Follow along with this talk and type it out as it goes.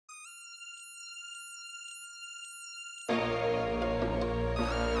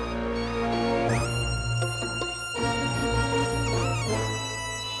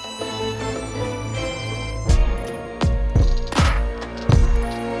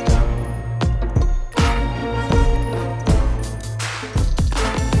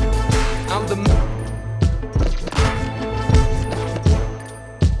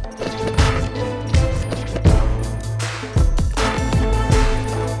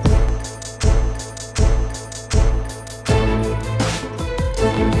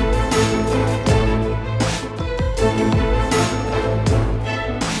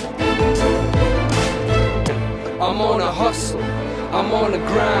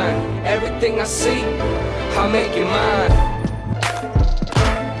shine. Everything I see, I'll make it mine.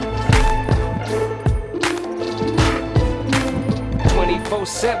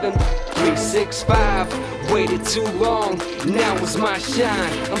 24/7, 365. Waited too long, now it's my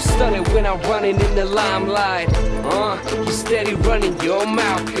shine. I'm stunning when I'm running in the limelight. You steady running your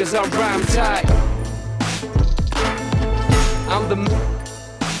mouth, cause I rhyme tight.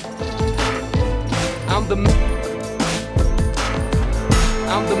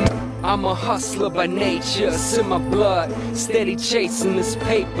 I'm a hustler by nature, it's in my blood. Steady chasing this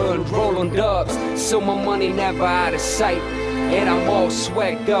paper and rolling dubs, so my money never out of sight. And I'm all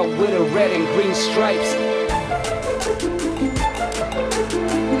swagged up with the red and green stripes.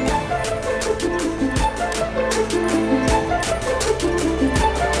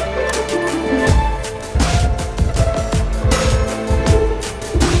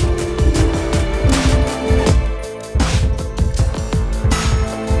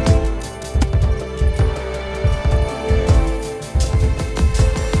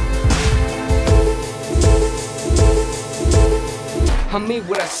 I mean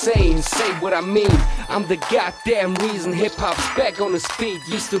what I say and say what I mean. I'm the goddamn reason hip-hop's back on its feet.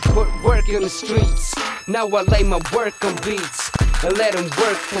 Used to put work in the streets, now I lay my work on beats and let them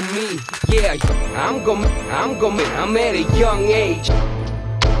work for me. Yeah, I'm at a young age.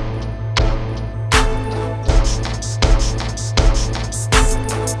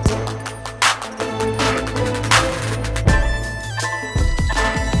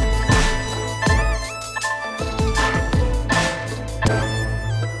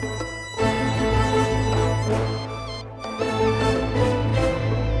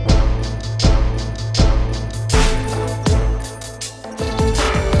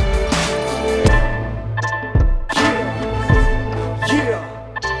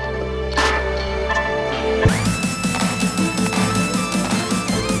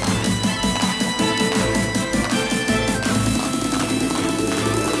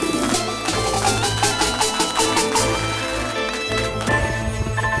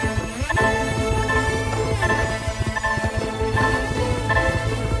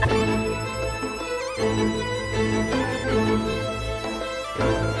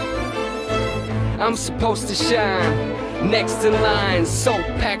 I'm supposed to shine next in line. Soap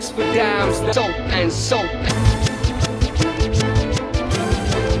packs for dimes, soap and soap.